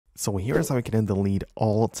So here's how you can delete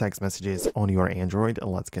all text messages on your Android.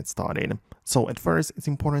 Let's get started. So at first, it's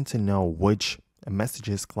important to know which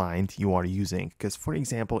messages client you are using. Because for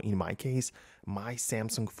example, in my case, my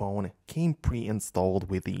Samsung phone came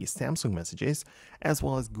pre-installed with the Samsung messages as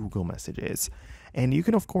well as Google messages. And you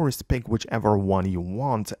can of course pick whichever one you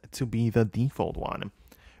want to be the default one.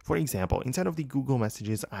 For example, inside of the Google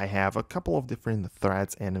messages, I have a couple of different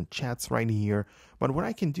threads and chats right here, but what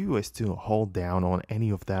I can do is to hold down on any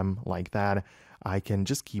of them like that. I can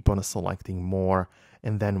just keep on selecting more,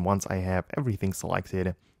 and then once I have everything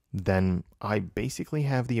selected, then I basically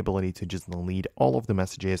have the ability to just delete all of the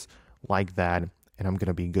messages like that, and I'm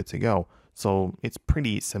gonna be good to go. So it's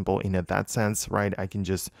pretty simple in that sense, right? I can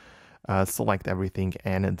just select everything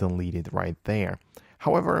and delete it right there.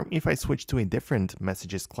 However, if I switch to a different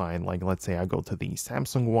messages client, like let's say I go to the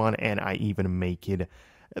Samsung one and I even make it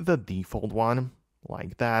the default one,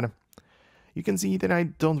 like that, you can see that I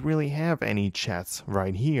don't really have any chats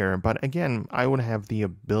right here. But again, I would have the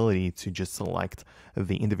ability to just select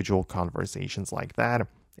the individual conversations like that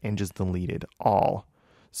and just delete it all.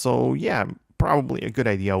 So yeah, probably a good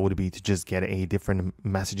idea would be to just get a different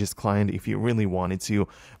messages client if you really wanted to,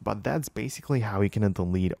 but that's basically how you can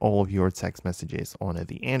delete all of your text messages on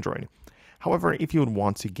the Android. However, if you would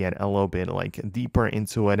want to get a little bit deeper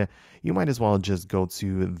into it, you might as well just go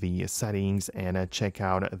to the settings and check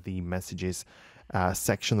out the messages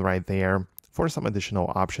section right there for some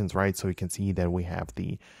additional options, right? So you can see that we have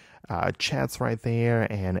the chats right there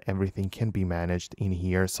and everything can be managed in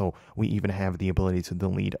here. So we even have the ability to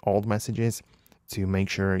delete old messages to make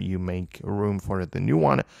sure you make room for the new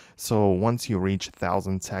one. So once you reach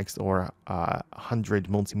 1,000 text or 100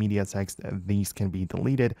 multimedia text, these can be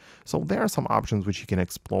deleted. So there are some options which you can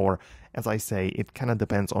explore. As I say, it kind of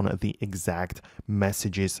depends on the exact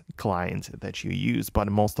messages client that you use, but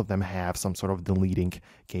most of them have some sort of deleting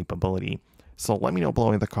capability. So let me know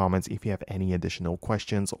below in the comments if you have any additional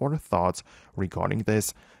questions or thoughts regarding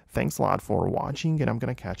this. Thanks a lot for watching, and I'm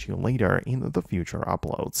going to catch you later in the future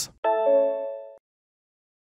uploads.